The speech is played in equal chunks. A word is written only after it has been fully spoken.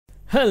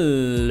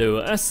Halo,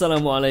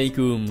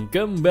 assalamualaikum.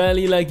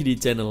 Kembali lagi di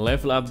channel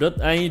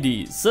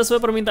levelup.id. Sesuai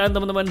permintaan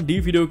teman-teman,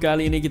 di video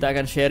kali ini kita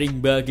akan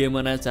sharing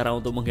bagaimana cara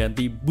untuk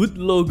mengganti boot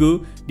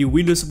logo di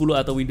Windows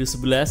 10 atau Windows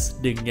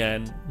 11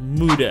 dengan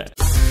mudah.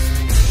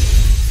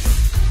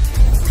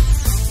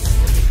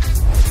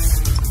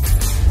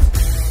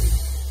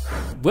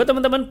 Buat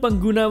teman-teman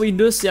pengguna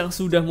Windows yang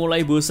sudah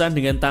mulai bosan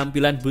dengan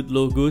tampilan boot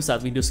logo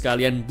saat Windows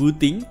kalian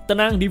booting,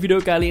 tenang, di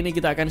video kali ini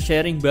kita akan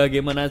sharing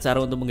bagaimana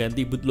cara untuk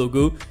mengganti boot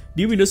logo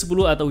di Windows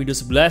 10 atau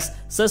Windows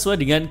 11 sesuai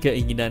dengan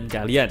keinginan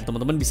kalian.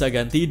 Teman-teman bisa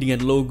ganti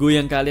dengan logo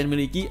yang kalian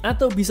miliki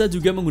atau bisa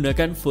juga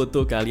menggunakan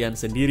foto kalian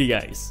sendiri,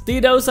 guys.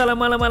 Tidak usah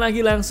lama-lama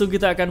lagi, langsung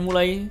kita akan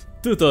mulai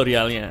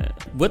tutorialnya.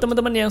 Buat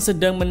teman-teman yang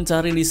sedang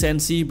mencari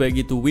lisensi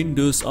baik itu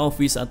Windows,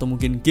 Office, atau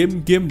mungkin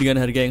game-game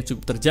dengan harga yang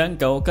cukup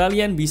terjangkau,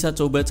 kalian bisa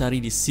coba cari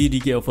di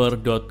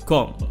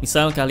cdkoffer.com.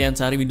 Misal kalian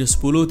cari Windows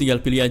 10,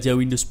 tinggal pilih aja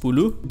Windows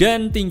 10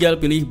 dan tinggal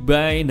pilih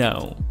Buy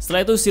Now.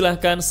 Setelah itu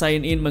silahkan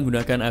sign in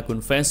menggunakan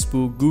akun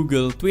Facebook,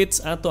 Google, Twitch,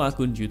 atau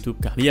akun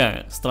YouTube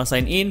kalian. Setelah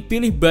sign in,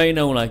 pilih Buy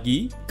Now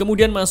lagi,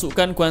 kemudian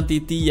masukkan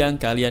quantity yang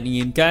kalian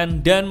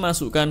inginkan dan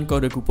masukkan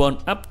kode kupon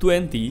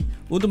UP20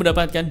 untuk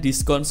mendapatkan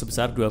diskon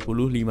sebesar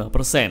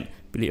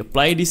 25%. Pilih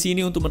apply di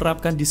sini untuk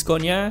menerapkan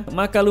diskonnya,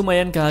 maka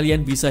lumayan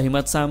kalian bisa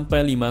hemat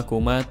sampai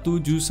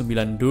 $5,79.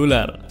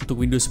 Untuk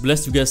Windows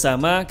 11 juga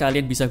sama,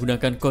 kalian bisa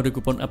gunakan kode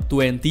kupon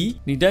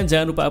UP20 nih, dan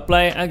jangan lupa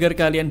apply agar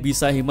kalian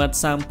bisa hemat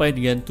sampai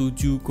dengan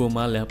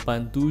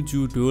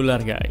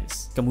 $7,87,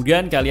 guys.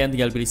 Kemudian kalian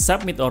tinggal pilih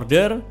submit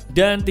order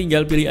dan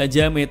tinggal pilih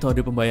aja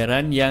metode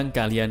pembayaran yang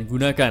kalian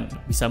gunakan.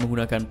 Bisa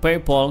menggunakan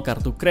PayPal,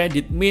 kartu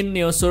kredit, Mint,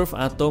 Neosurf,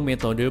 atau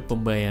metode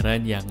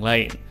pembayaran yang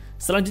lain.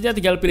 Selanjutnya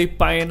tinggal pilih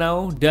Pay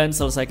Now dan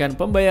selesaikan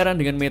pembayaran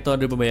dengan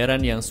metode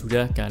pembayaran yang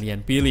sudah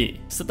kalian pilih.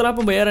 Setelah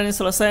pembayarannya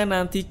selesai,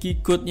 nanti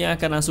key-code-nya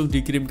akan langsung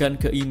dikirimkan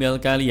ke email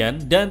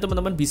kalian dan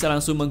teman-teman bisa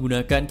langsung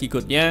menggunakan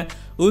key-code-nya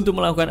untuk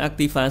melakukan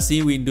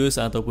aktivasi Windows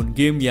ataupun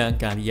game yang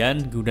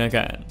kalian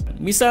gunakan.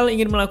 Misal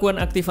ingin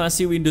melakukan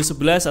aktivasi Windows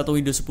 11 atau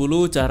Windows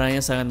 10, caranya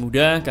sangat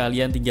mudah.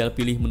 Kalian tinggal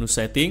pilih menu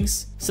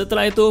settings,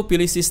 setelah itu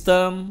pilih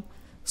sistem,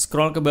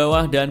 scroll ke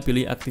bawah dan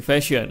pilih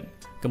activation.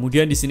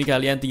 Kemudian di sini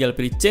kalian tinggal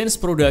pilih change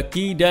product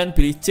key dan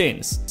pilih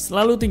change.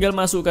 Lalu tinggal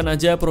masukkan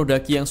aja produk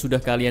key yang sudah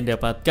kalian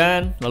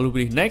dapatkan,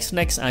 lalu pilih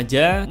next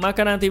aja,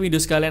 maka nanti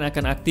Windows kalian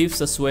akan aktif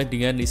sesuai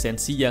dengan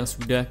lisensi yang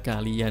sudah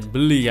kalian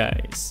beli,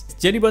 guys.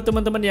 Jadi buat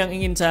teman-teman yang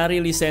ingin cari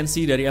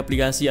lisensi dari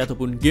aplikasi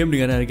ataupun game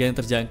dengan harga yang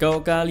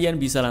terjangkau,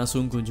 kalian bisa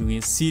langsung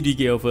kunjungi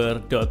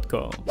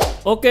cdkoffer.com.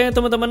 Oke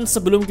teman-teman,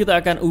 sebelum kita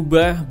akan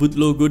ubah boot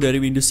logo dari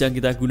Windows yang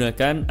kita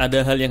gunakan, ada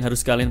hal yang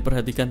harus kalian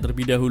perhatikan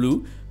terlebih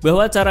dahulu,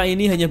 bahwa cara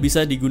ini hanya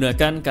bisa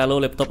digunakan kalau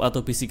laptop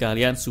atau PC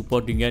kalian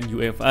support dengan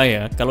UEFI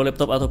ya. Kalau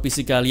laptop atau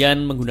PC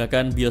kalian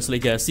menggunakan BIOS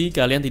Legacy,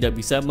 kalian tidak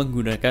bisa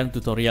menggunakan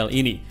tutorial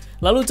ini.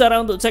 Lalu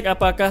cara untuk cek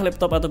apakah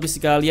laptop atau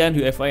PC kalian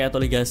UEFI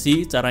atau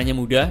Legacy, caranya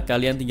mudah,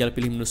 kalian tinggal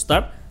pilih menu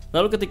Start,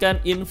 lalu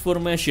ketikkan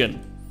Information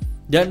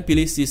dan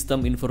pilih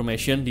System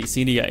Information di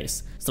sini,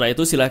 guys. Setelah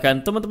itu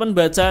silahkan teman-teman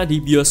baca di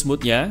BIOS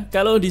mode-nya.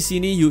 Kalau di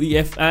sini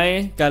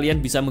UEFI,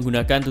 kalian bisa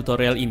menggunakan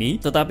tutorial ini.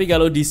 Tetapi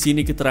kalau di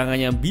sini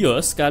keterangannya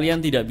BIOS,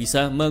 kalian tidak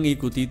bisa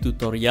mengikuti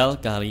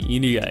tutorial kali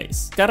ini,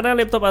 guys. Karena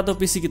laptop atau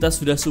PC kita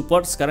sudah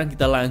support, sekarang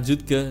kita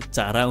lanjut ke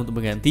cara untuk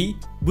mengganti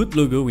boot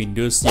logo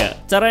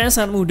Windows-nya. Caranya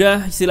sangat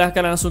mudah,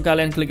 silahkan langsung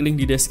kalian klik link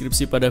di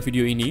deskripsi pada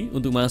video ini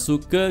untuk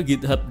masuk ke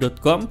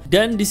github.com.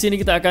 Dan di sini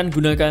kita akan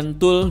gunakan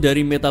tool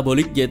dari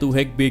Metabolic, yaitu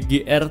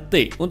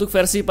hackbgrt. Untuk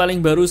versi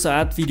paling baru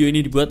saat video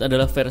ini dibuat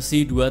adalah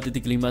versi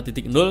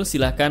 2.5.0.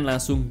 silahkan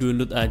langsung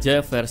download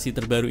aja versi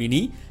terbaru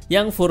ini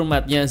yang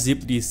formatnya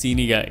zip di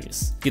sini,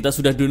 guys. Kita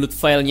sudah download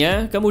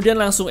filenya, kemudian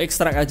langsung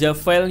ekstrak aja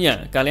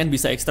filenya. Kalian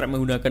bisa ekstrak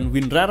menggunakan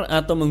WinRAR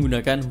atau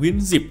menggunakan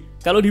WinZip.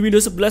 Kalau di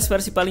Windows 11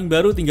 versi paling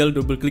baru tinggal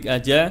double klik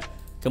aja,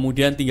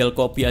 kemudian tinggal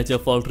copy aja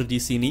folder di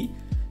sini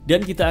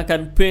dan kita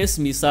akan paste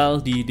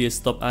misal di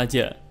desktop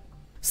aja.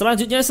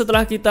 Selanjutnya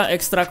setelah kita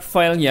ekstrak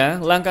filenya,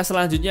 langkah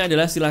selanjutnya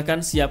adalah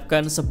silahkan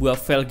siapkan sebuah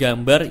file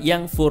gambar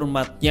yang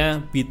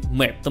formatnya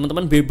bitmap.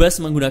 Teman-teman bebas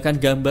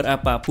menggunakan gambar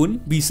apapun,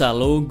 bisa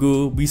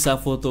logo, bisa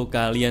foto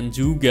kalian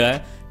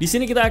juga. Di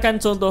sini kita akan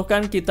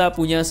contohkan kita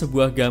punya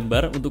sebuah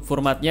gambar, untuk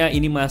formatnya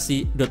ini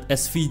masih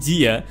 .svg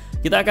ya.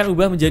 Kita akan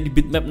ubah menjadi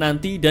bitmap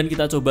nanti dan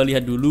kita coba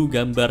lihat dulu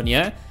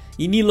gambarnya.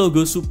 Ini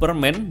logo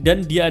Superman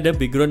dan dia ada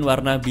background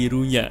warna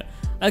birunya.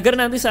 Agar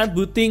nanti saat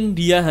booting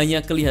dia hanya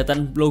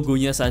kelihatan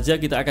logonya saja,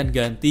 kita akan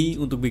ganti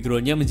untuk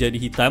backgroundnya menjadi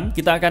hitam.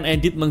 Kita akan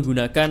edit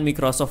menggunakan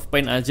Microsoft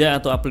Paint aja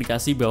atau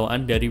aplikasi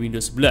bawaan dari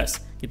Windows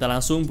 11. Kita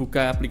langsung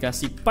buka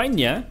aplikasi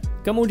Paint-nya,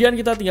 kemudian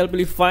kita tinggal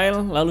pilih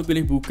file, lalu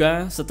pilih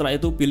buka. Setelah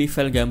itu pilih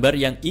file gambar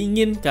yang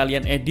ingin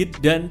kalian edit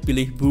dan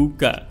pilih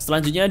buka.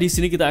 Selanjutnya di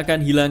sini kita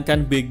akan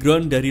hilangkan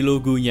background dari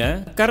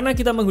logonya. Karena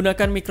kita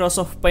menggunakan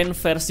Microsoft Paint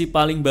versi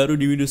paling baru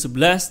di Windows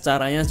 11,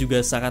 caranya juga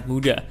sangat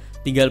mudah.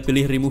 Tinggal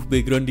pilih remove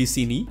background di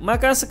sini.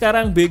 Maka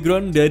sekarang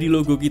background dari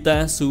logo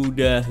kita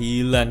sudah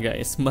hilang,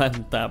 guys.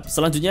 Mantap.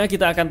 Selanjutnya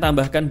kita akan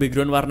tambahkan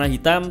background warna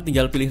hitam.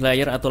 Tinggal pilih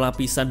layer atau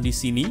lapisan di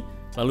sini.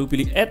 lalu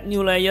pilih Add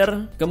New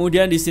Layer.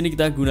 Kemudian di sini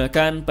kita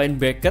gunakan Paint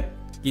Bucket,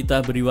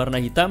 kita beri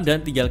warna hitam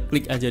dan tinggal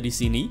klik aja di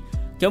sini.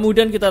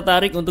 Kemudian kita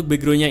tarik untuk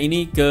backgroundnya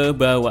ini ke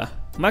bawah.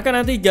 Maka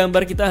nanti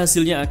gambar kita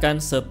hasilnya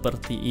akan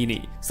seperti ini.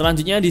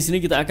 Selanjutnya di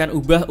sini kita akan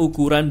ubah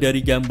ukuran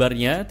dari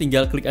gambarnya,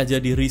 tinggal klik aja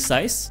di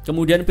resize,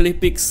 kemudian pilih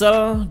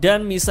pixel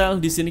dan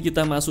misal di sini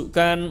kita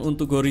masukkan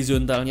untuk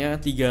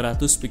horizontalnya 300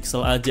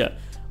 pixel aja.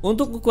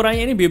 Untuk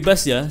ukurannya ini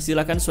bebas ya,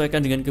 silahkan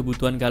sesuaikan dengan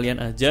kebutuhan kalian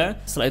aja.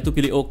 Setelah itu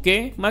pilih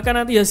OK, maka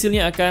nanti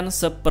hasilnya akan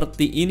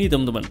seperti ini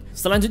teman-teman.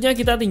 Selanjutnya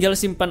kita tinggal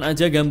simpan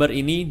aja gambar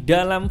ini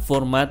dalam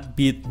format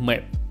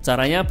bitmap.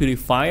 Caranya pilih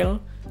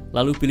File,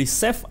 lalu pilih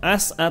Save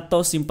As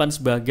atau simpan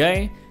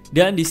sebagai,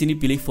 dan di sini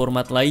pilih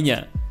format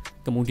lainnya.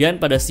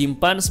 Kemudian pada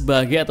simpan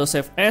sebagai atau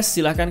Save As,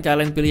 silahkan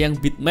kalian pilih yang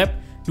bitmap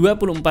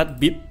 24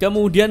 bit,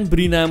 kemudian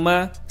beri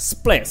nama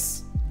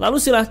Splash. Lalu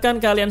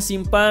silahkan kalian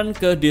simpan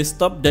ke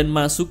desktop dan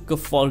masuk ke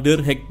folder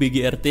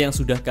hack_bgrt yang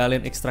sudah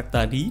kalian ekstrak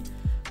tadi.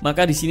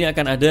 Maka di sini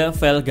akan ada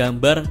file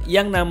gambar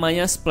yang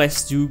namanya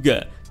Splash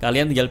juga.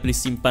 Kalian tinggal pilih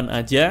simpan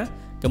aja,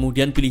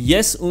 kemudian pilih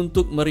yes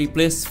untuk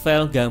mereplace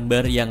file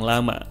gambar yang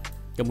lama.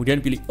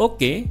 Kemudian pilih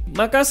OK.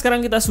 Maka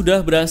sekarang kita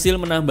sudah berhasil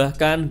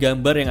menambahkan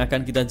gambar yang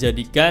akan kita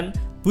jadikan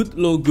boot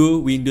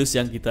logo Windows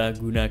yang kita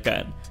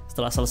gunakan.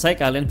 Setelah selesai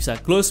kalian bisa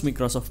close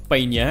Microsoft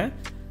Paint-nya.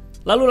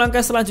 Lalu langkah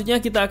selanjutnya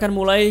kita akan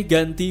mulai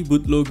ganti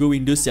boot logo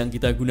Windows yang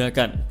kita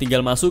gunakan. Tinggal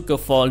masuk ke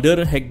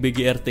folder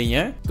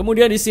hack_bgrt-nya.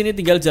 Kemudian di sini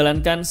tinggal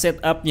jalankan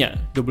setup-nya.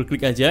 Double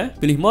klik aja,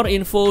 pilih more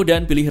info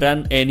dan pilih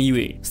run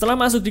anyway. Setelah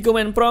masuk di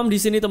command prompt, di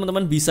sini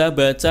teman-teman bisa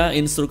baca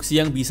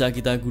instruksi yang bisa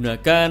kita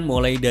gunakan,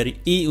 mulai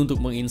dari I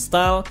untuk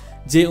menginstal,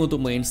 J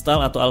untuk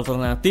menginstal atau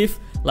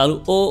alternatif, lalu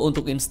O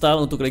untuk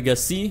install untuk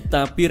legacy,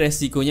 tapi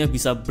resikonya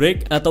bisa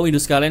break atau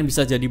Windows kalian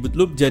bisa jadi boot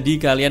loop,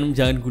 jadi kalian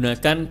jangan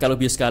gunakan kalau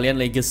BIOS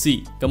kalian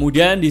legacy.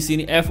 Kemudian di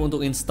sini F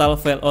untuk install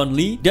file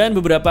only dan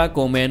beberapa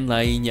komen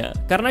lainnya.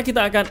 Karena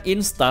kita akan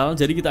install,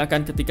 jadi kita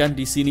akan ketikkan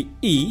di sini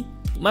I,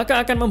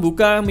 maka akan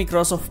membuka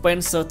Microsoft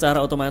Paint secara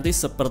otomatis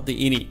seperti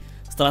ini.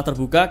 Setelah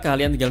terbuka,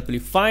 kalian tinggal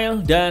pilih file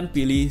dan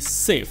pilih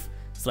save.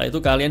 Setelah itu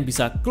kalian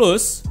bisa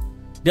close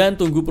dan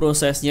tunggu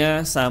prosesnya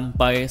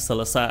sampai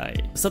selesai.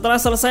 Setelah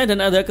selesai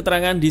dan ada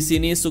keterangan di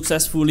sini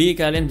successfully,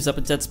 kalian bisa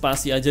pencet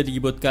spasi aja di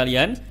keyboard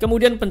kalian,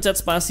 kemudian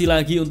pencet spasi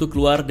lagi untuk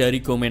keluar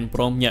dari command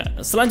prompt-nya.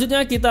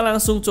 Selanjutnya kita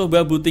langsung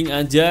coba booting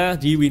aja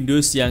di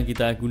Windows yang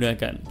kita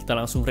gunakan. Kita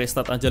langsung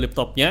restart aja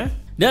laptopnya.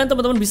 Dan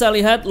teman-teman bisa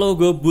lihat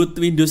logo boot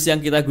Windows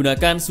yang kita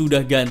gunakan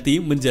sudah ganti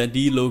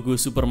menjadi logo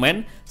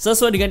Superman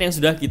sesuai dengan yang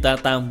sudah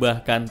kita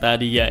tambahkan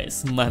tadi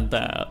guys.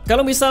 Mantap.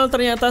 Kalau misal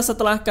ternyata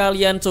setelah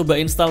kalian coba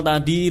install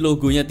tadi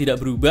logonya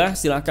tidak berubah,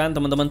 silahkan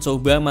teman-teman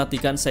coba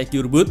matikan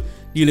secure boot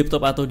di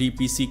laptop atau di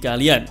PC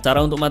kalian.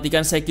 Cara untuk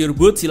matikan secure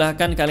boot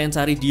silahkan kalian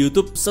cari di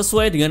YouTube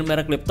sesuai dengan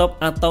merek laptop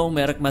atau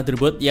merek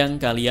motherboard yang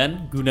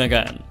kalian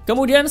gunakan.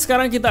 Kemudian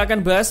sekarang kita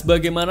akan bahas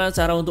bagaimana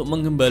cara untuk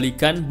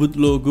mengembalikan boot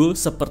logo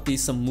seperti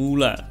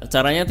semula.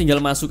 Caranya tinggal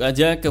masuk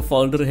aja ke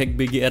folder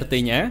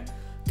hack_bgrt-nya.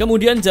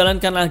 Kemudian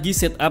jalankan lagi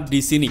setup di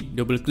sini.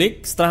 Double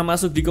klik. Setelah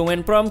masuk di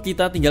command prompt,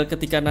 kita tinggal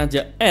ketikkan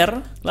aja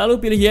R,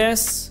 lalu pilih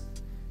yes.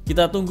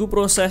 Kita tunggu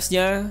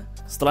prosesnya.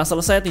 Setelah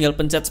selesai tinggal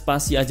pencet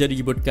spasi aja di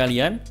keyboard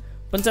kalian.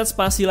 Pencet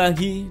spasi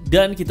lagi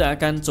dan kita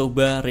akan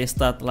coba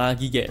restart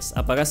lagi guys.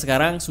 Apakah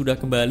sekarang sudah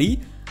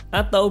kembali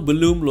atau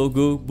belum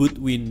logo boot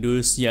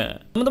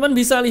Windows-nya? Teman-teman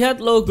bisa lihat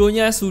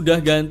logonya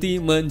sudah ganti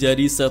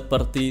menjadi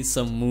seperti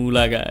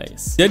semula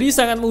guys. Jadi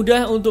sangat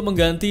mudah untuk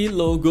mengganti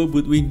logo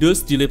boot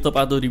Windows di laptop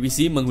atau di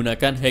PC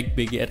menggunakan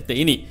hack_bgrt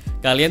ini.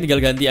 Kalian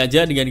tinggal ganti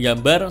aja dengan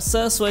gambar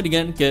sesuai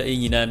dengan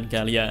keinginan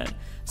kalian.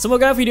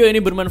 Semoga video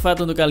ini bermanfaat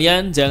untuk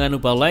kalian. Jangan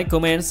lupa like,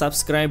 comment,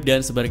 subscribe,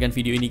 dan sebarkan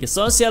video ini ke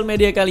sosial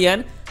media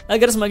kalian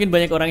agar semakin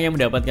banyak orang yang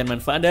mendapatkan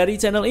manfaat dari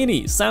channel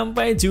ini.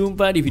 Sampai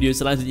jumpa di video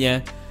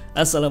selanjutnya.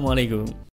 Assalamualaikum.